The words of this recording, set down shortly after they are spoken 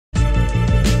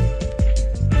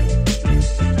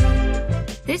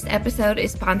This episode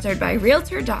is sponsored by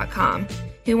Realtor.com,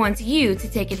 who wants you to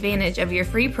take advantage of your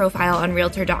free profile on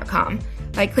Realtor.com.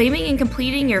 By claiming and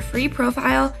completing your free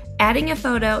profile, adding a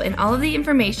photo, and all of the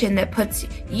information that puts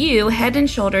you head and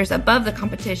shoulders above the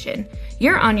competition,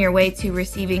 you're on your way to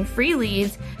receiving free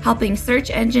leads, helping search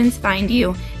engines find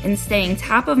you, and staying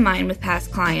top of mind with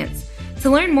past clients. To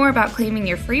learn more about claiming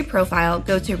your free profile,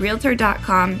 go to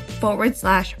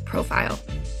Realtor.com/profile.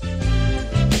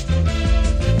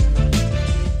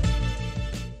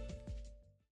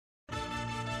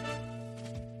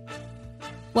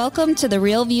 Welcome to the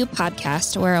Real View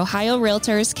podcast, where Ohio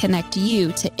Realtors connect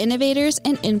you to innovators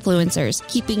and influencers,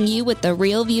 keeping you with the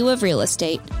real view of real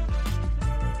estate.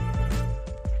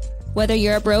 Whether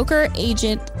you're a broker,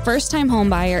 agent, first-time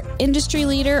homebuyer, industry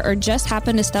leader, or just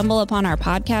happen to stumble upon our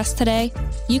podcast today,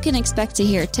 you can expect to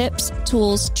hear tips,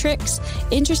 tools, tricks,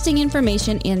 interesting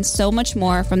information, and so much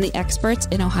more from the experts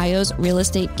in Ohio's real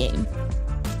estate game.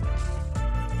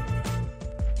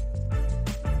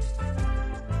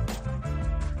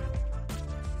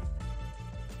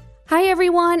 Hi,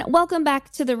 everyone. Welcome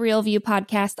back to the Real View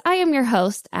podcast. I am your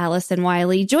host, Allison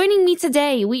Wiley. Joining me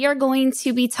today, we are going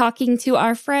to be talking to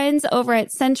our friends over at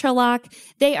SentriLock.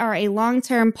 They are a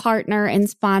long-term partner and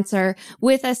sponsor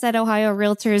with us at Ohio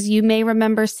Realtors. You may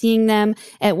remember seeing them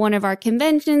at one of our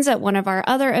conventions, at one of our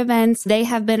other events. They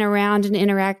have been around and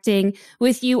interacting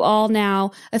with you all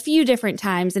now a few different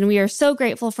times, and we are so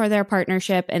grateful for their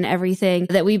partnership and everything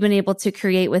that we've been able to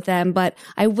create with them. But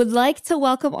I would like to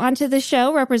welcome onto the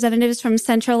show representatives from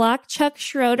SentriLock, Chuck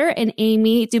Schroder and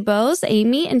Amy DuBose.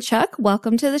 Amy and Chuck,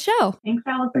 welcome to the show. Thanks,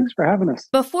 Allison. Thanks for having us.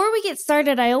 Before we get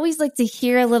started, I always like to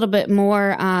hear a little bit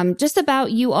more just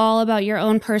about you all, about your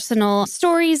own personal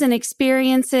stories and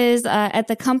experiences at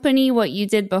the company, what you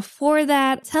did before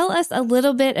that. Tell us a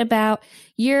little bit about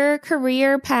your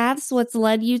career paths, what's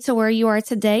led you to where you are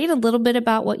today, and a little bit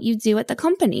about what you do at the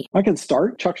company. I can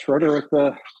start. Chuck Schroder,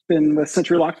 been with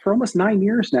SentriLock for almost 9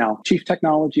 years now. Chief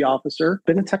Technology Officer.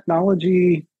 Been in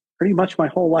technology pretty much my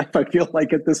whole life, I feel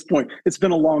like, at this point. It's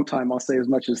been a long time, I'll say as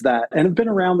much as that. And I've been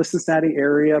around the Cincinnati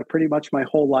area pretty much my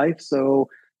whole life. So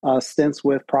stints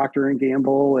with Procter &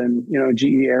 Gamble and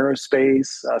GE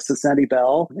Aerospace, Cincinnati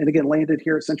Bell. And again, landed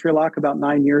here at SentriLock about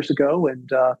 9 years ago and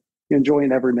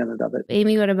enjoying every minute of it.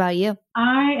 Amy, what about you?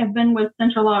 I have been with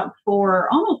SentriLock for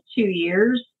almost 2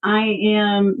 years. I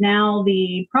am now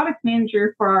the product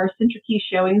manager for our SentriKey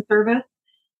showing service.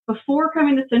 Before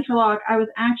coming to SentriLock, I was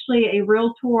actually a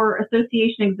Realtor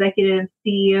Association executive,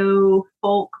 CEO,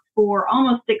 folk for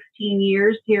almost 16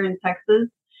 years here in Texas.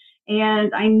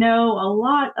 And I know a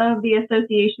lot of the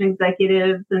association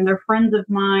executives, and they're friends of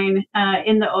mine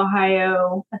in the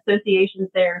Ohio associations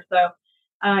there. So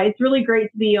it's really great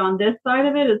to be on this side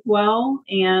of it as well.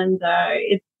 And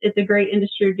it's a great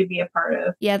industry to be a part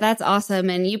of. Yeah, that's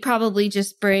awesome. And you probably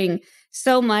just bring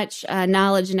so much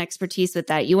knowledge and expertise with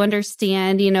that. You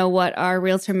understand, what our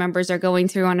realtor members are going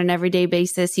through on an everyday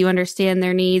basis. You understand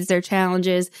their needs, their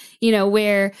challenges,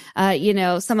 where,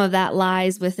 some of that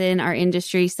lies within our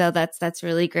industry. So that's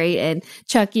really great. And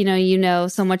Chuck,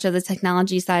 so much of the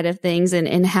technology side of things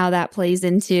and how that plays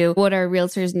into what our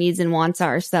realtors' needs and wants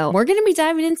are. So we're going to be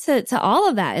diving into all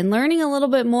of that and learning a little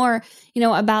bit more,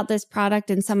 about this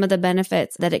product and some of the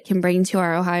benefits that it can bring to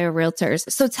our Ohio realtors.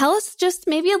 So tell us just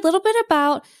maybe a little bit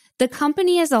about the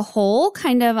company as a whole,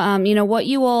 kind of, what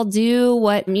you all do,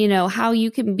 how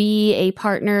you can be a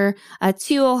partner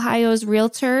to Ohio's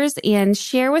realtors, and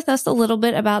share with us a little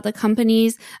bit about the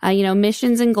company's,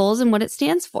 missions and goals and what it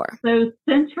stands for. So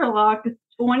SentriLock is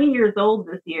 20 years old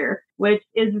this year, which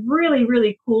is really,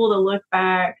 really cool to look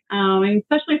back, and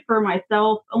especially for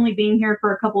myself, only being here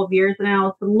for a couple of years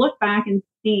now, to look back and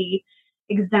see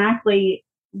exactly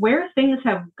where things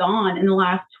have gone in the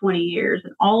last 20 years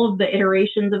and all of the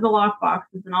iterations of the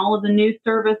lockboxes and all of the new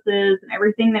services and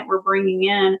everything that we're bringing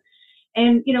in.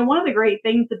 And, one of the great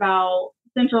things about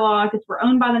SentriLock is we're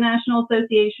owned by the National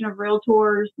Association of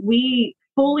Realtors. We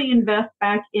fully invest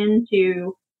back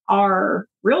into our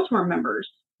realtor members.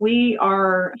 We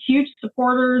are huge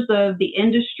supporters of the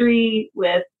industry,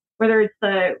 with whether it's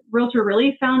the Realtor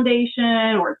Relief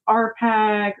Foundation or it's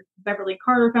RPAC, or Beverly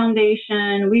Carter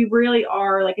Foundation. We really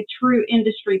are like a true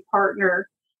industry partner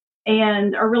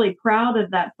and are really proud of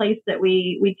that place that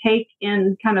we take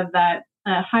in kind of that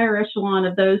a higher echelon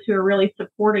of those who are really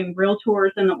supporting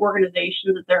realtors and the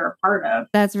organizations that they're a part of.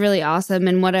 That's really awesome.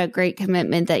 And what a great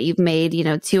commitment that you've made,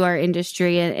 to our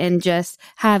industry and just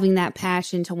having that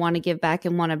passion to want to give back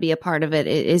and want to be a part of it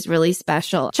is really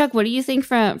special. Chuck, what do you think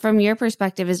from your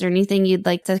perspective? Is there anything you'd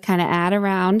like to kind of add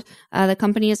around the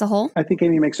company as a whole? I think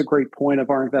Amy makes a great point of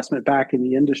our investment back in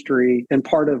the industry and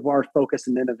part of our focus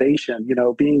and innovation.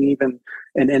 Being even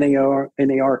an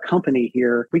NAR company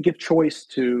here, we give choice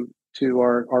to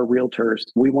our realtors.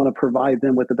 We want to provide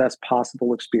them with the best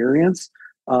possible experience.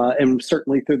 And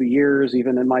certainly through the years,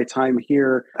 even in my time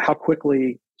here, how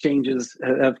quickly changes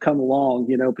have come along,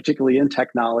 particularly in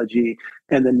technology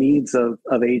and the needs of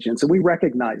agents. And we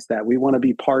recognize that. We want to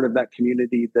be part of that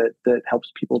community that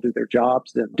helps people do their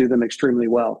jobs and do them extremely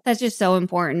well. That's just so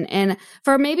important. And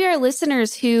for maybe our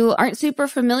listeners who aren't super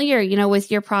familiar,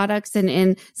 with your products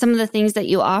and some of the things that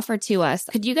you offer to us,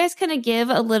 could you guys kind of give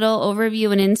a little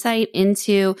overview and insight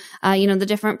into, the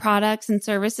different products and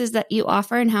services that you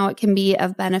offer and how it can be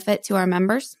of benefit to our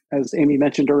members? As Amy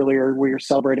mentioned earlier, we are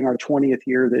celebrating our 20th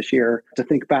year this year. To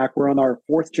think back, we're on our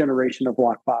 4th generation of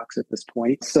Lockbox at this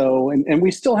point. So, and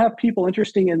we still have people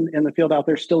interested in the field out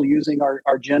there still using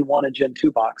our Gen 1 and Gen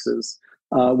 2 boxes,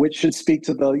 which should speak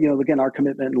to the, again, our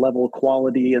commitment and level of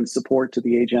quality and support to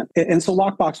the agent. And so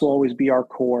Lockbox will always be our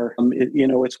core.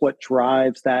 It's what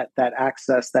drives that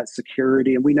access, that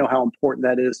security. And we know how important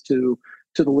that is to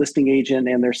the listing agent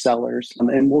and their sellers.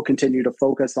 And we'll continue to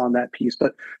focus on that piece.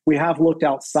 But we have looked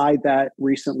outside that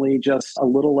recently, just a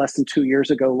little less than 2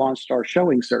 years ago, launched our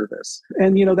showing service.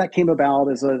 And, that came about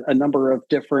as a number of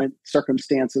different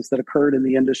circumstances that occurred in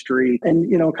the industry. And,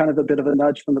 kind of a bit of a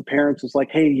nudge from the parents was like,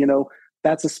 hey,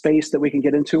 that's a space that we can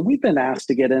get into. We've been asked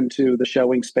to get into the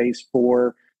showing space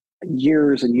for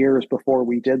years and years before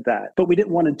we did that. But we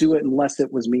didn't want to do it unless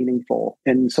it was meaningful.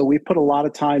 And so we put a lot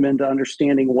of time into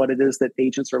understanding what it is that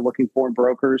agents are looking for in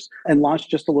brokers and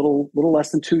launched just a little less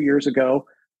than 2 years ago.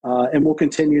 And we'll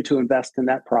continue to invest in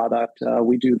that product.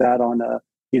 We do that on a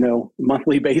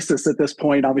monthly basis at this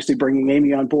point, obviously bringing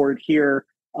Amy on board here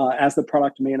as the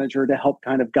product manager to help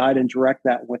kind of guide and direct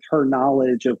that with her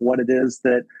knowledge of what it is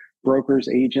that brokers,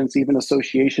 agents, even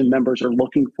association members are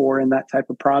looking for in that type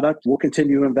of product. We'll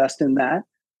continue to invest in that.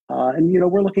 And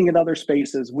we're looking at other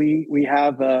spaces. We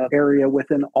have an area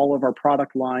within all of our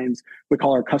product lines we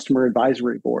call our customer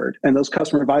advisory board. And those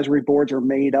customer advisory boards are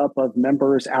made up of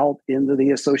members out into the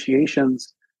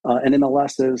associations and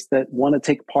MLSs that want to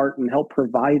take part and help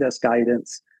provide us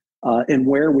guidance in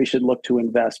where we should look to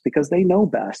invest because they know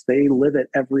best. They live it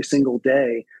every single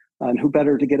day. And who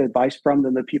better to get advice from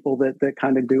than the people that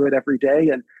kind of do it every day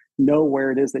and know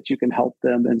where it is that you can help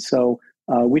them. And so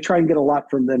we try and get a lot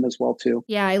from them as well, too.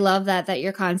 Yeah, I love that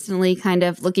you're constantly kind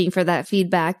of looking for that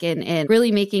feedback and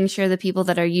really making sure the people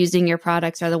that are using your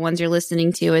products are the ones you're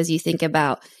listening to as you think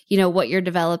about, what you're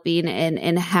developing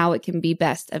and how it can be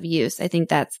best of use. I think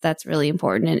that's really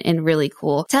important and really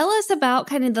cool. Tell us about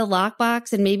kind of the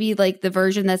Lockbox and maybe like the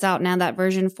version that's out now, that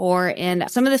version 4, and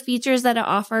some of the features that it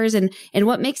offers and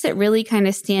what makes it really kind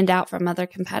of stand out from other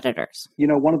competitors.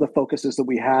 One of the focuses that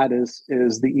we had is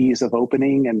the ease of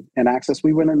opening and access.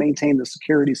 We want to maintain the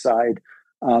security side,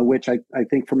 which I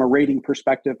think from a rating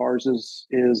perspective, ours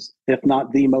is, if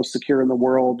not the most secure in the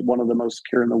world, one of the most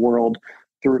secure in the world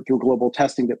through global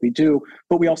testing that we do.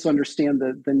 But we also understand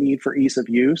the need for ease of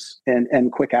use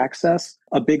and quick access.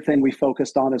 A big thing we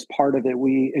focused on as part of it,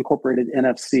 we incorporated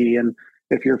NFC. And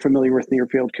if you're familiar with near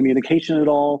field communication at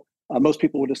all, most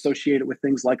people would associate it with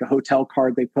things like a hotel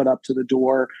card they put up to the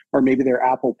door or maybe their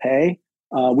Apple Pay.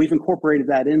 We've incorporated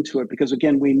that into it because,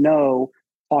 again, we know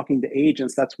talking to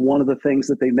agents, that's one of the things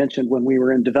that they mentioned when we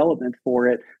were in development for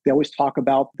it. They always talk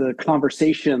about the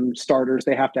conversation starters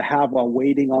they have to have while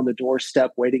waiting on the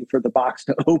doorstep, waiting for the box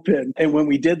to open. And when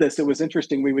we did this, it was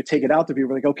interesting. We would take it out to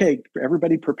people like, okay,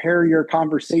 everybody prepare your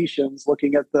conversations,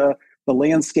 looking at the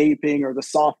landscaping or the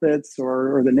soffits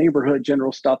or the neighborhood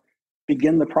general stuff.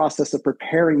 Begin the process of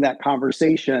preparing that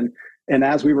conversation. And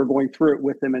as we were going through it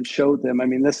with them and showed them, I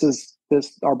mean,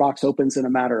 our box opens in a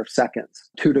matter of seconds,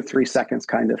 2 to 3 seconds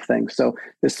kind of thing. So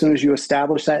as soon as you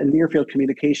establish that, and near field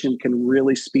communication can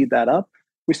really speed that up.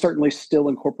 We certainly still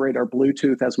incorporate our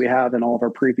Bluetooth as we have in all of our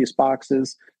previous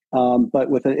boxes. But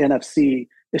with an NFC,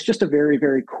 it's just a very,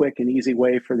 very quick and easy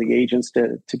way for the agents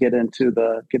to get into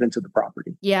the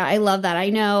property. Yeah, I love that. I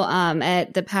know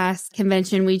at the past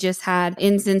convention we just had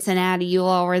in Cincinnati, you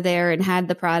all were there and had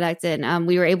the product, and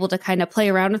we were able to kind of play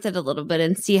around with it a little bit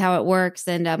and see how it works.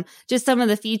 And just some of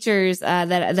the features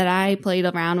that I played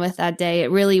around with that day,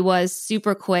 it really was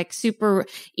super quick, super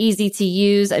easy to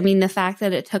use. I mean, the fact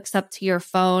that it hooks up to your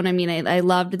phone, I mean, I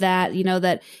loved that,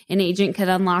 that an agent could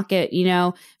unlock it,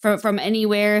 from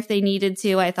anywhere if they needed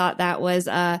to. I thought that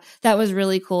was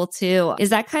really cool too. Is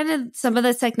that kind of some of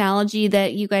the technology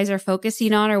that you guys are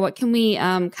focusing on, or what can we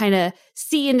kind of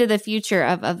see into the future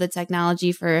of the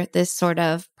technology for this sort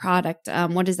of product?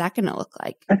 What is that going to look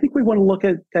like? I think we want to look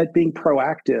at being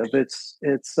proactive. It's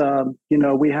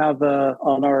we have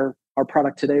on our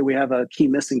product today, we have a key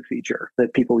missing feature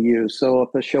that people use. So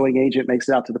if a showing agent makes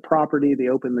it out to the property, they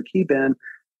open the key bin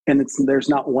and there's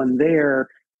not one there.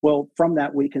 Well, from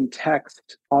that, we can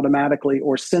text automatically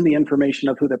or send the information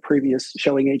of who the previous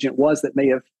showing agent was that may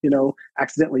have,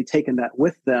 accidentally taken that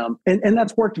with them. And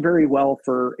that's worked very well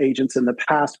for agents in the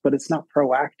past, but it's not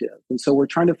proactive. And so we're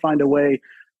trying to find a way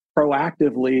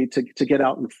proactively to get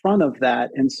out in front of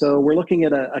that. And so we're looking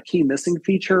at a key missing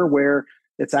feature where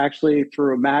it's actually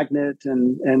through a magnet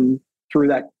and through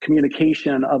that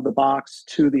communication of the box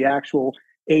to the actual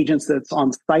agents that's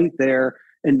on site there,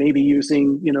 and maybe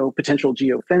using, potential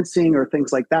geofencing or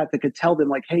things like that could tell them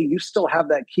like, hey, you still have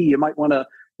that key. You might want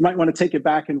to take it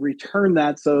back and return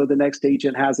that so the next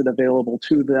agent has it available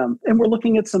to them. And we're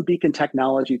looking at some beacon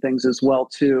technology things as well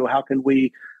too. How can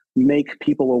we make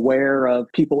people aware of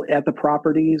people at the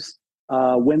properties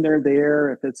when they're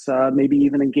there? If it's maybe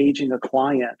even engaging a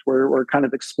client, we're kind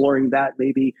of exploring that.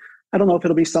 Maybe, I don't know if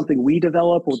it'll be something we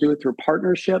develop. We'll do it through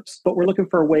partnerships, but we're looking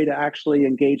for a way to actually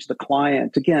engage the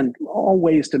client. Again, all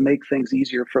ways to make things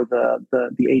easier for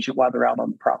the agent while they're out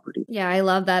on the property. Yeah, I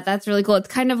love that. That's really cool. It's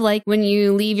kind of like when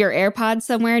you leave your AirPods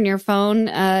somewhere in your phone.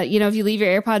 If you leave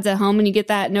your AirPods at home and you get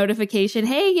that notification,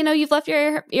 hey, you've left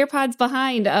your AirPods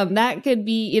behind. That could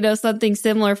be, something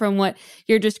similar from what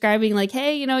you're describing. Like,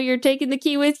 hey, you're taking the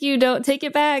key with you. Don't take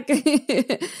it back.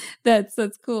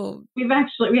 That's cool. We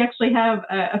actually have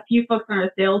a few folks on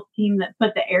our sales team that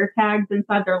put the air tags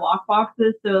inside their lock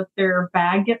boxes. So if their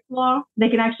bag gets lost, they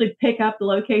can actually pick up the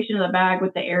location of the bag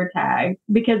with the air tag,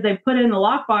 because they put it in the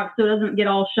lock box so it doesn't get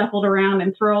all shuffled around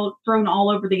and thrown all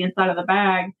over the inside of the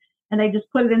bag. And they just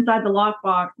put it inside the lock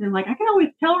box. And I can always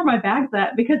tell where my bag's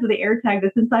at because of the air tag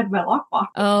that's inside my lock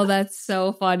box. Oh, that's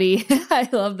so funny. I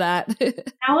love that.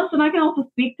 Allison, I can also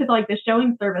speak to the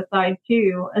showing service side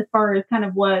too, as far as kind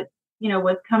of what,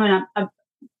 what's coming up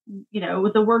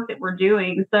with the work that we're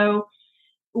doing. So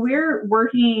we're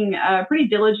working pretty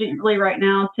diligently right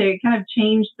now to kind of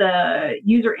change the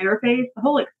user interface, the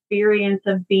whole experience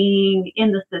of being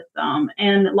in the system.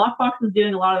 And Lockbox is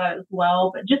doing a lot of that as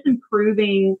well, but just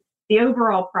improving the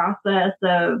overall process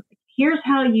of here's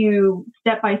how you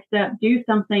step by step do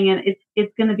something, and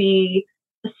it's going to be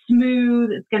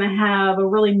smooth. It's going to have a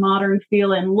really modern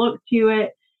feel and look to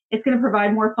it. It's going to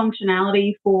provide more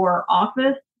functionality for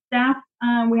office staff.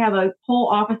 We have a whole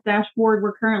office dashboard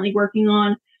we're currently working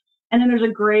on. And then there's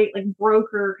a great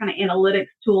broker kind of analytics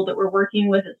tool that we're working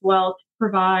with as well to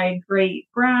provide great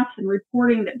graphs and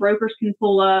reporting that brokers can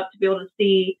pull up to be able to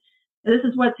see this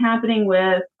is what's happening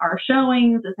with our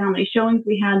showings. This is how many showings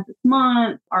we had this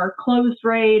month. Our close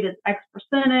rate is X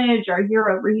percentage. Our year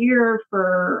over year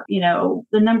for,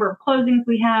 the number of closings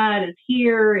we had is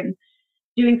here. And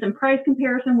doing some price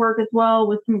comparison work as well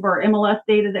with some of our MLS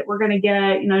data that we're going to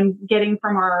get, getting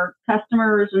from our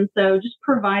customers. And so just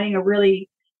providing a really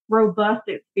robust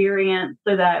experience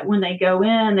so that when they go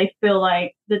in, they feel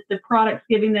like that the product's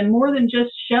giving them more than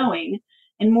just showing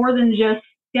and more than just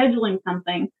scheduling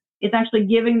something. It's actually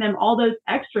giving them all those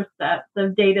extra steps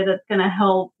of data that's going to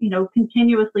help,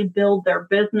 continuously build their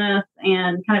business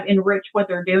and kind of enrich what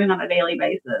they're doing on a daily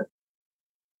basis.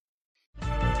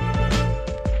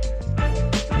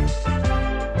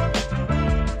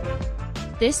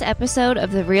 This episode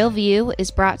of The Real View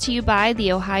is brought to you by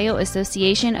the Ohio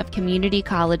Association of Community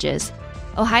Colleges.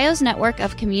 Ohio's network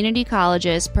of community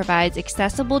colleges provides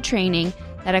accessible training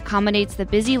that accommodates the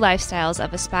busy lifestyles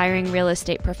of aspiring real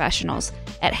estate professionals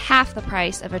at half the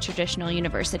price of a traditional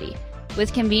university.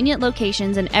 With convenient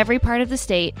locations in every part of the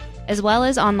state, as well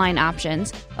as online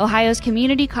options, Ohio's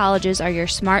community colleges are your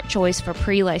smart choice for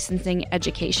pre-licensing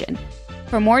education.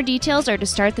 For more details or to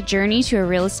start the journey to a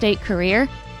real estate career,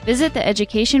 visit the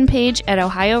education page at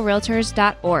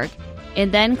ohiorealtors.org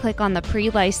and then click on the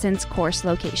pre-license course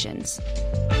locations.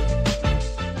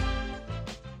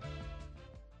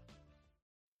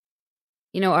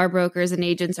 our brokers and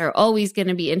agents are always going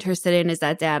to be interested in is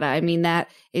that data. I mean, that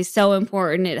is so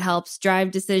important. It helps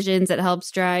drive decisions. It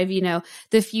helps drive,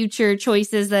 the future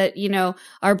choices that,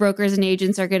 our brokers and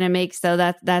agents are going to make. So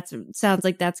that sounds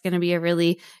like that's going to be a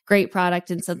really great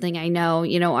product and something I know,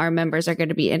 our members are going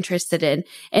to be interested in.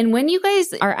 And when you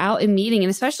guys are out and meeting,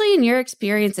 and especially in your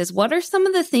experiences, what are some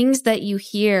of the things that you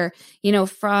hear,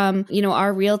 from,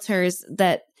 our realtors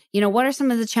that, what are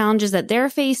some of the challenges that they're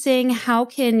facing? How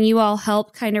can you all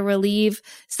help kind of relieve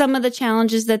some of the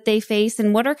challenges that they face?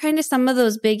 And what are kind of some of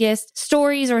those biggest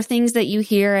stories or things that you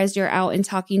hear as you're out and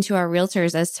talking to our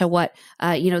realtors as to what,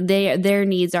 their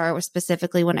needs are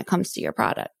specifically when it comes to your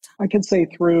product? I can say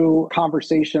through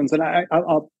conversations, and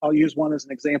I'll use one as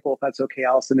an example, if that's okay,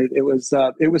 Allison. It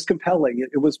was compelling.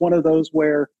 It was one of those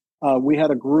where we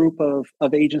had a group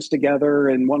of agents together,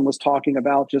 and one was talking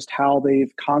about just how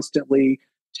they've constantly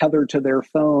tethered to their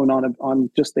phone on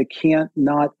just they can't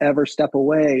not ever step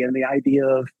away, and the idea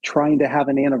of trying to have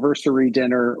an anniversary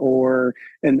dinner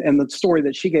and the story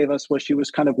that she gave us was she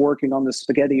was kind of working on the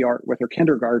spaghetti art with her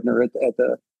kindergartner at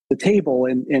the table,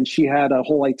 and she had a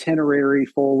whole itinerary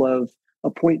full of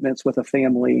appointments with a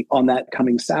family on that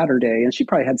coming Saturday, and she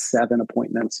probably had 7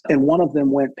 appointments, and one of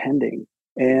them went pending.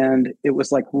 And it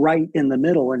was like right in the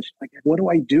middle. And she's like, what do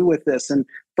I do with this? And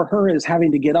for her is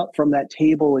having to get up from that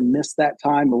table and miss that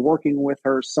time of working with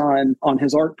her son on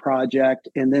his art project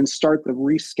and then start the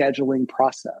rescheduling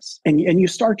process. And you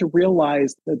start to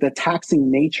realize the taxing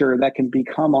nature that can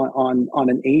become on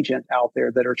an agent out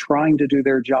there that are trying to do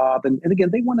their job. And again,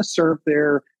 they want to serve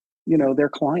their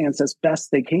clients as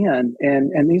best they can.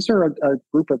 And these are a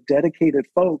group of dedicated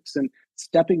folks, and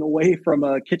stepping away from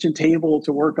a kitchen table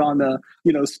to work on the,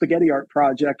 spaghetti art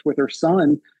project with her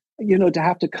son, to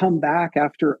have to come back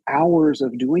after hours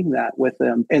of doing that with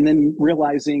them and then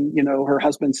realizing, her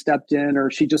husband stepped in or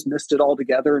she just missed it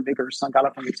altogether and maybe her son got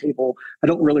up on the table. I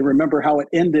don't really remember how it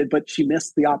ended, but she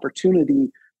missed the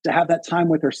opportunity to have that time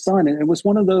with her son. And it was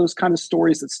one of those kind of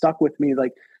stories that stuck with me.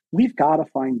 Like, we've got to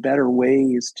find better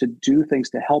ways to do things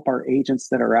to help our agents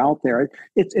that are out there.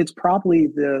 It's probably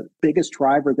the biggest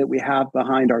driver that we have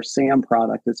behind our SAM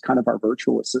product. It's kind of our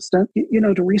virtual assistant.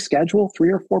 To reschedule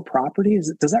 3 or 4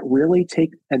 properties, does that really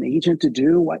take an agent to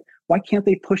do? Why can't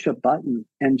they push a button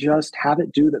and just have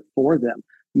it do that for them?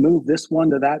 Move this one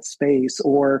to that space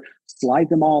or slide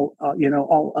them all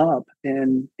up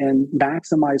and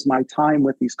maximize my time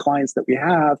with these clients that we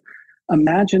have.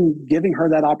 Imagine giving her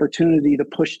that opportunity to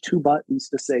push 2 buttons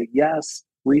to say yes,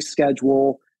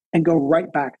 reschedule, and go right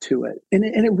back to it. And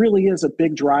it really is a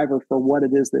big driver for what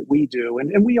it is that we do.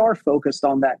 And we are focused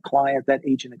on that client, that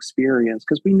agent experience,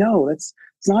 because we know it's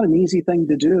not an easy thing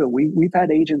to do. We've had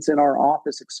agents in our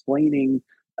office explaining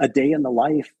a day in the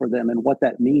life for them and what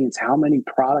that means, how many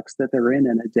products that they're in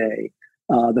a day.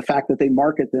 The fact that they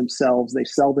market themselves, they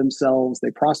sell themselves,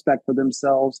 they prospect for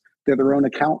themselves, they're their own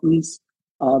accountants.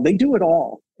 They do it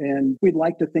all. And we'd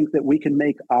like to think that we can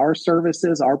make our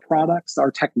services, our products, our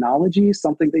technology,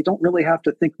 something they don't really have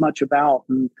to think much about.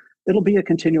 And it'll be a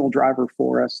continual driver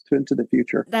for us into the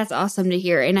future. That's awesome to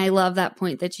hear. And I love that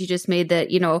point that you just made that,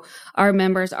 our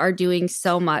members are doing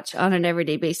so much on an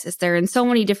everyday basis. They're in so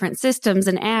many different systems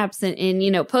and apps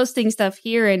and posting stuff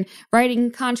here and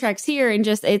writing contracts here. And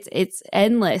just, it's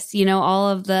endless, all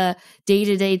of the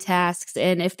day-to-day tasks.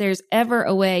 And if there's ever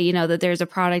a way, that there's a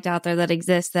product out there that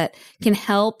exists that can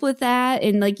help with that.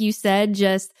 And like you said,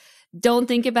 just don't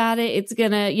think about it. It's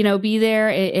gonna, be there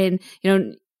and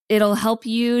it'll help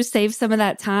you save some of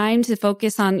that time to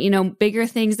focus on, bigger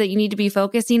things that you need to be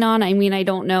focusing on. I mean, I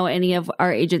don't know any of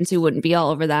our agents who wouldn't be all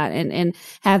over that and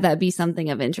have that be something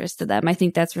of interest to them. I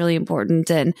think that's really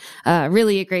important and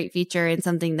really a great feature and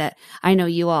something that I know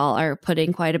you all are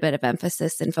putting quite a bit of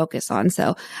emphasis and focus on.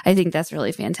 So I think that's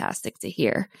really fantastic to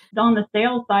hear. On the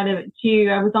sales side of it too,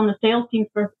 I was on the sales team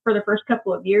for the first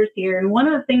couple of years here. And one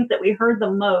of the things that we heard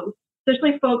the most,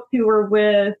 especially folks who were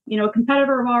with, a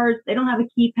competitor of ours, they don't have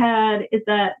a keypad, is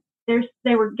that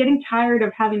they were getting tired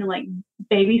of having to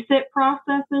babysit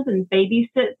processes and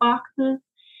babysit boxes.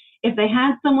 If they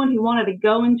had someone who wanted to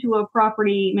go into a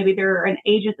property, maybe they're an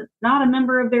agent that's not a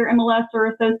member of their MLS or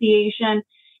association,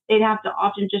 they'd have to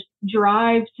often just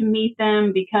drive to meet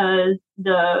them because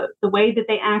the way that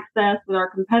they access with our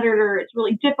competitor, it's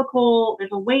really difficult. There's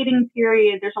a waiting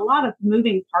period. There's a lot of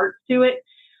moving parts to it.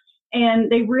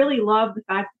 And they really love the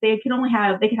fact that they could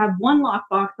have one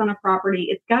lockbox on a property.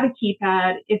 It's got a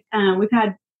keypad. We've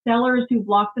had sellers who've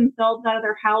locked themselves out of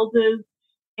their houses,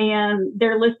 and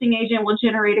their listing agent will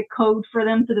generate a code for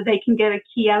them so that they can get a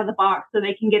key out of the box so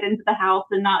they can get into the house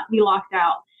and not be locked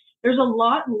out. There's a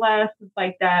lot less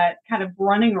like that kind of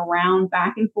running around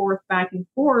back and forth.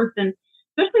 And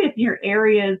especially if you're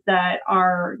areas that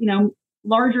are,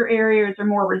 larger areas or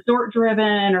more resort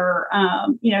driven or,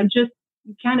 just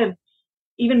kind of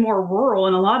even more rural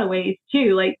in a lot of ways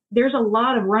too. Like there's a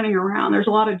lot of running around. There's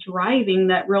a lot of driving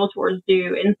that realtors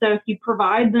do. And so if you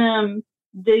provide them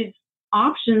these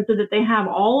options so that they have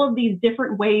all of these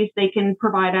different ways they can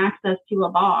provide access to a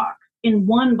box in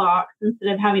one box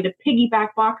instead of having to piggyback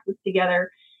boxes together,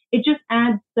 it just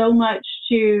adds so much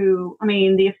to,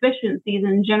 the efficiencies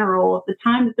in general of the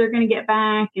time that they're going to get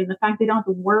back and the fact they don't have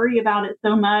to worry about it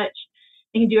so much.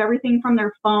 They can do everything from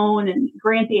their phone and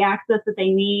grant the access that they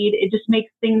need. It just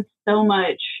makes things so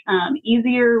much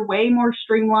easier, way more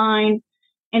streamlined,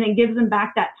 and it gives them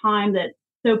back that time that's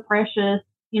so precious,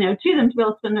 to them to be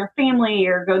able to spend their family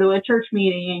or go to a church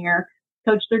meeting or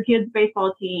coach their kids'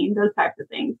 baseball team, those types of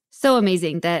things. So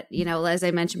amazing that, as I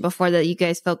mentioned before, that you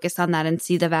guys focus on that and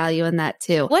see the value in that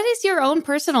too. What is your own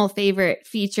personal favorite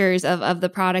features of the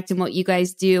product and what you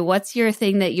guys do? What's your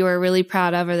thing that you are really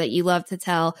proud of or that you love to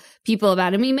tell people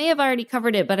about? And we may have already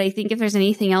covered it, but I think if there's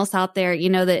anything else out there,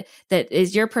 that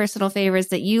is your personal favorites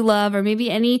that you love, or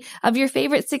maybe any of your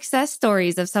favorite success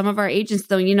stories of some of our agents,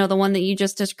 though, the one that you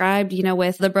just described,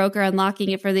 with the broker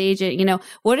unlocking it for the agent,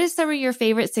 what is some of your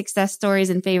favorite success stories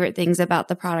and favorite things about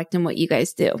the product and what you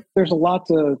guys do? There's a lot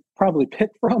to probably pick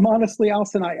from, honestly,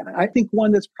 Allison. I think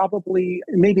one that's probably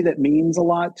maybe that means a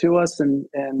lot to us and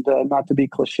not to be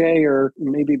cliche or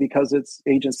maybe because it's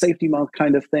Agent Safety Month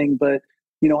kind of thing. But,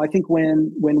 I think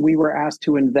when we were asked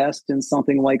to invest in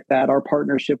something like that, our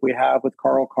partnership we have with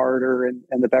Carl Carter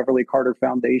and the Beverly Carter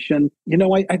Foundation,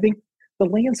 I think the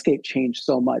landscape changed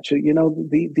so much.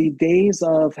 The days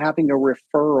of having a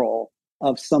referral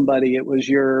of somebody, it was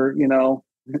your,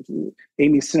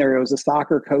 Amy's scenario was a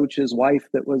soccer coach's wife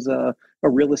that was a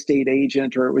real estate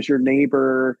agent, or it was your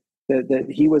neighbor that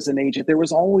he was an agent. There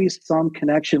was always some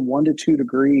connection 1 to 2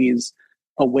 degrees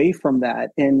away from that.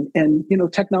 And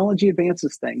technology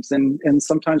advances things and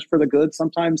sometimes for the good,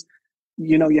 sometimes,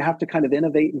 you have to kind of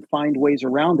innovate and find ways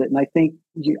around it. And I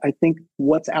think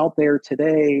what's out there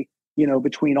today,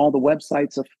 between all the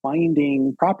websites of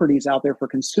finding properties out there for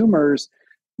consumers,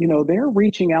 they're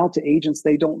reaching out to agents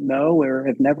they don't know or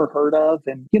have never heard of.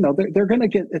 And, they're going to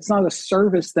get, it's not a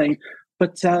service thing,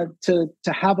 but to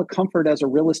have a comfort as a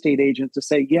real estate agent to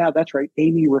say, yeah, that's right,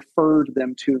 Amy referred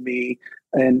them to me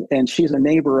and she's a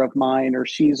neighbor of mine, or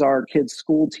she's our kid's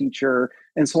school teacher.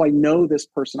 And so I know this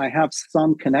person, I have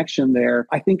some connection there.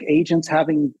 I think agents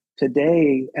having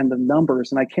today and the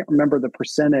numbers, and I can't remember the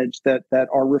percentage that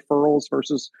are referrals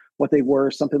versus what they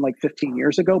were something like 15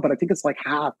 years ago, but I think it's like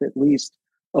half at least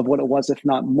of what it was, if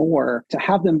not more, to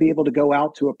have them be able to go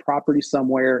out to a property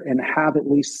somewhere and have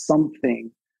at least something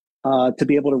to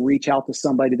be able to reach out to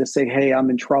somebody to say, hey, I'm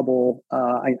in trouble.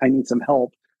 I need some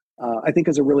help. I think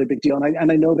is a really big deal.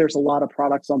 And I know there's a lot of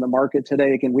products on the market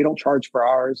today. Again, we don't charge for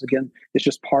ours. Again, it's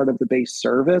just part of the base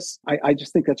service. I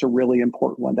just think that's a really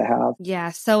important one to have.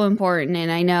 Yeah, so important.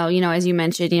 And I know, as you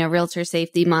mentioned, Realtor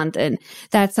Safety Month, and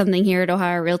that's something here at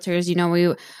Ohio Realtors,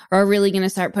 we are really going to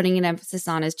start putting an emphasis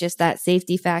on is just that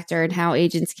safety factor and how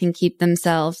agents can keep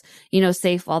themselves,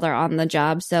 safe while they're on the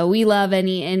job. So we love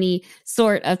any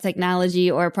sort of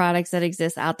technology or products that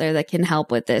exist out there that can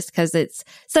help with this, because it's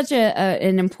such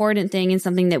an important thing and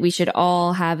something that we should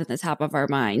all have at the top of our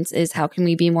minds is how can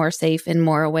we be more safe and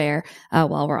more aware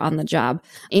while we're on the job.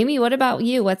 Amy, what about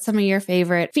you? What's some of your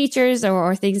favorite features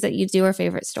or things that you do or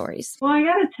favorite stories? Well, I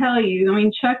got to tell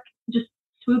you, Chuck just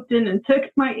swooped in and took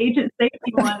my agent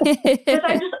safety one.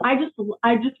 Because I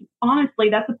just honestly,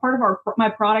 that's a part of my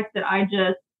product that I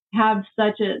just have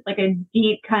such a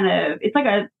deep kind of, it's like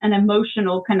an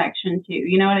emotional connection to,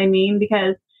 you know what I mean?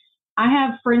 Because I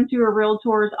have friends who are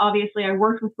realtors. Obviously, I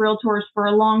worked with realtors for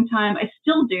a long time. I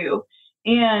still do.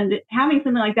 And having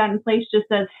something like that in place just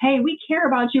says, hey, we care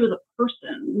about you as a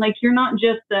person. Like, you're not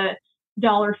just a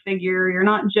dollar figure. You're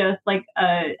not just like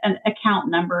an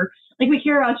account number. Like, we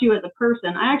care about you as a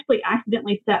person. I actually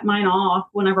accidentally set mine off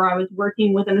whenever I was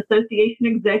working with an association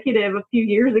executive a few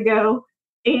years ago.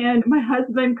 And my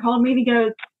husband called me and he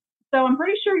goes, so I'm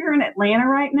pretty sure you're in Atlanta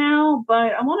right now,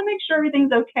 but I want to make sure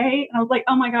everything's okay. And I was like,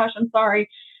 oh my gosh, I'm sorry.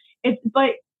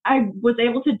 But I was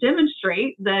able to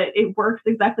demonstrate that it works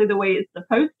exactly the way it's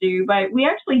supposed to. But we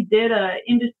actually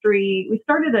we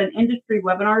started an industry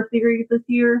webinar series this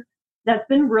year that's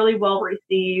been really well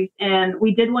received. And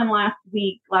we did one last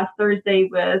Thursday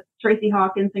with Tracy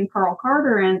Hawkins and Carl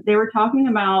Carter, and they were talking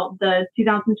about the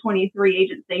 2023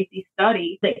 agent safety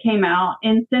study that came out.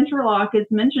 And SentriLock is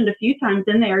mentioned a few times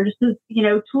in there, just as,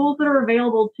 tools that are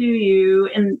available to you.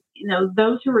 And,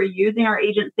 those who are using our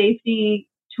agent safety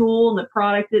tool and the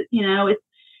product,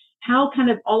 how kind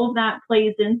of all of that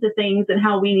plays into things and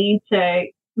how we need to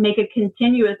make a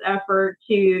continuous effort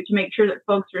to make sure that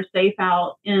folks are safe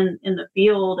out in the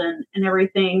field and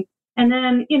everything. And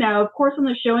then, of course, on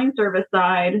the showing service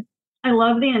side, I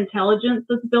love the intelligence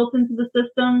that's built into the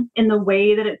system and the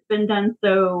way that it's been done.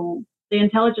 So the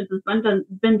intelligence has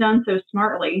been done so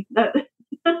smartly that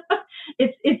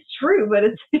it's true, but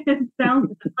it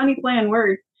sounds a funny play on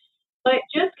words. But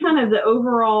just kind of the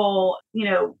overall,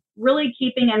 really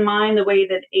keeping in mind the way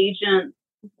that agents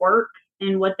work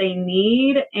and what they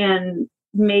need and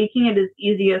making it as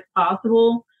easy as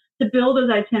possible to build those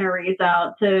itineraries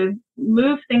out, to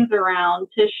move things around,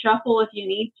 to shuffle if you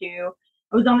need to.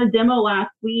 I was on a demo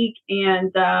last week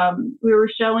and we were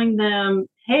showing them,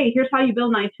 hey, here's how you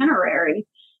build an itinerary.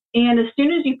 And as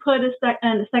soon as you put a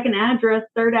second address,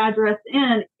 third address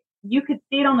in, you could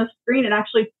see it on the screen. It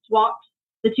actually swapped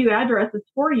the two addresses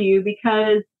for you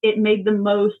because it made the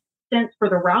most sense for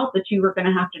the route that you were going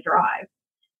to have to drive.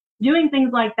 Doing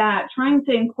things like that, trying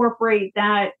to incorporate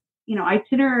that,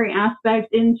 itinerary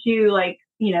aspect into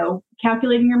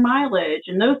calculating your mileage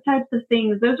and those types of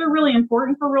things. Those are really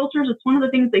important for realtors. It's one of the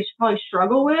things they should probably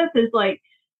struggle with is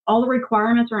all the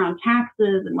requirements around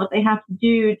taxes and what they have to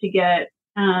do to get,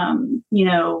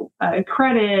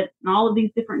 credit and all of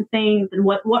these different things and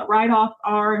what write-offs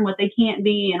are and what they can't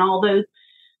be and all those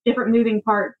different moving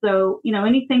parts. So,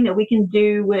 anything that we can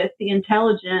do with the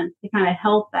intelligence to kind of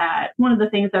help that. One of the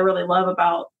things I really love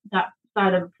about that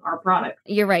side of our product.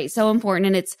 You're right. So important.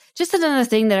 And it's just another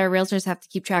thing that our realtors have to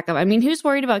keep track of. I mean, who's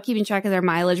worried about keeping track of their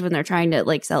mileage when they're trying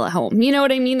to sell a home? You know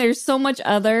what I mean? There's so much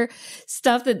other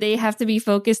stuff that they have to be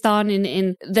focused on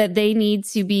and that they need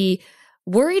to be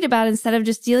worried about instead of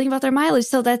just dealing about their mileage.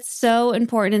 So that's so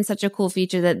important and such a cool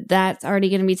feature that's already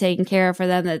going to be taken care of for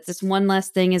them. That's just one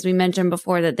less thing, as we mentioned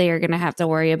before, that they are going to have to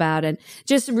worry about, and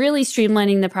just really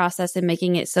streamlining the process and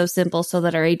making it so simple so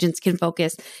that our agents can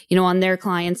focus, on their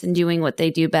clients and doing what they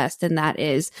do best. And that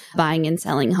is buying and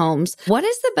selling homes. What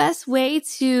is the best way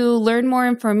to learn more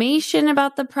information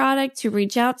about the product, to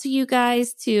reach out to you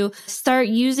guys, to start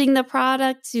using the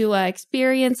product, to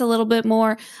experience a little bit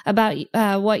more about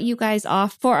what you guys offer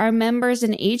for our members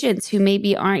and agents who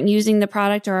maybe aren't using the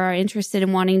product or are interested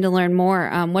in wanting to learn more?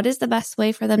 What is the best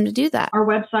way for them to do that? Our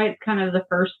website's kind of the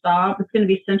first stop. It's going to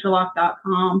be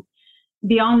SentriLock.com.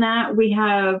 Beyond that, we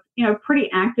have,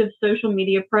 pretty active social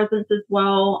media presence as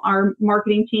well. Our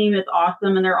marketing team is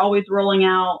awesome, and they're always rolling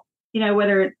out,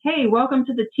 whether it's, hey, welcome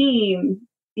to the team,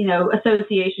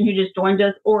 association who just joined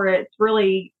us, or it's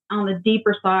really on the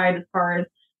deeper side as far as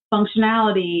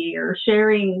functionality or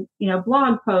sharing,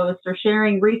 blog posts or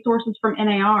sharing resources from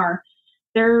NAR.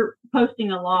 They're posting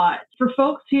a lot. For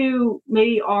folks who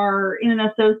maybe are in an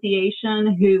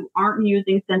association who aren't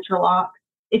using SentriLock,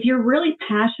 if you're really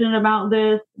passionate about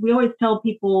this, we always tell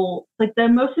people the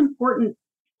most important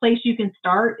place you can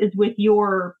start is with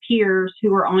your peers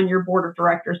who are on your board of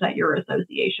directors at your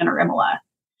association or MLS.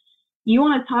 You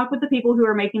want to talk with the people who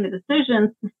are making the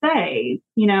decisions to say,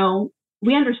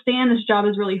 we understand this job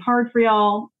is really hard for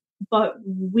y'all, but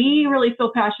we really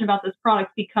feel passionate about this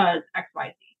product because X, Y,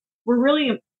 Z. We're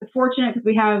really fortunate because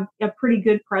we have a pretty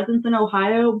good presence in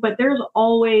Ohio, but there's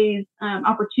always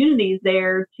opportunities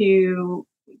there to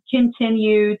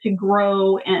continue to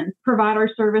grow and provide our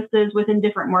services within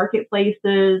different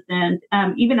marketplaces and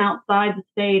even outside the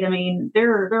state. I mean,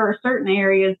 there are certain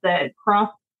areas that cross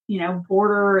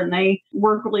border, and they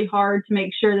work really hard to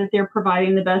make sure that they're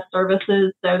providing the best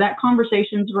services. So that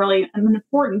conversation is really an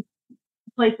important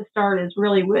place to start, is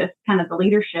really with kind of the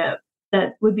leadership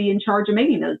that would be in charge of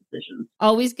making those decisions.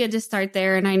 Always good to start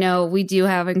there. And I know we do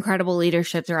have incredible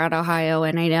leadership throughout Ohio.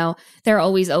 And I know they're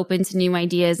always open to new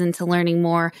ideas and to learning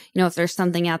more, if there's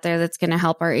something out there that's going to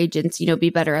help our agents, be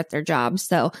better at their jobs.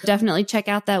 So definitely check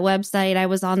out that website. I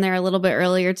was on there a little bit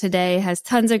earlier today. It has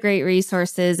tons of great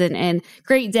resources and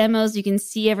great demos. You can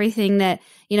see everything that,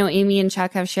 Amy and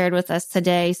Chuck have shared with us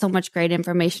today. So much great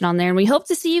information on there. And we hope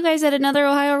to see you guys at another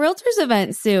Ohio Realtors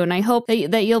event soon. I hope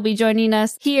that you'll be joining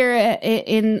us here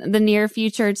in the near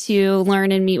future to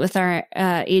learn and meet with our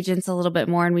agents a little bit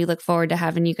more. And we look forward to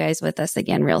having you guys with us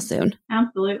again real soon.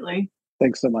 Absolutely.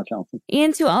 Thanks so much, Allison.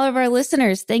 And to all of our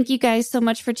listeners, thank you guys so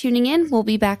much for tuning in. We'll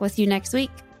be back with you next week.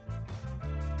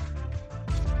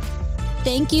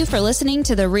 Thank you for listening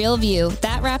to The Real View.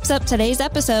 That wraps up today's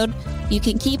episode. You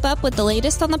can keep up with the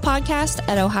latest on the podcast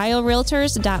at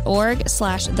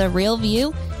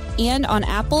ohiorealtors.org/therealview and on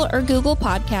Apple or Google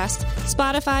Podcasts,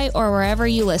 Spotify, or wherever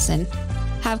you listen.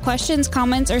 Have questions,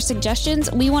 comments, or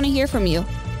suggestions? We want to hear from you.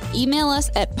 Email us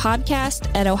at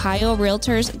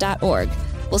podcast@ohiorealtors.org.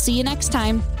 We'll see you next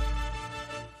time.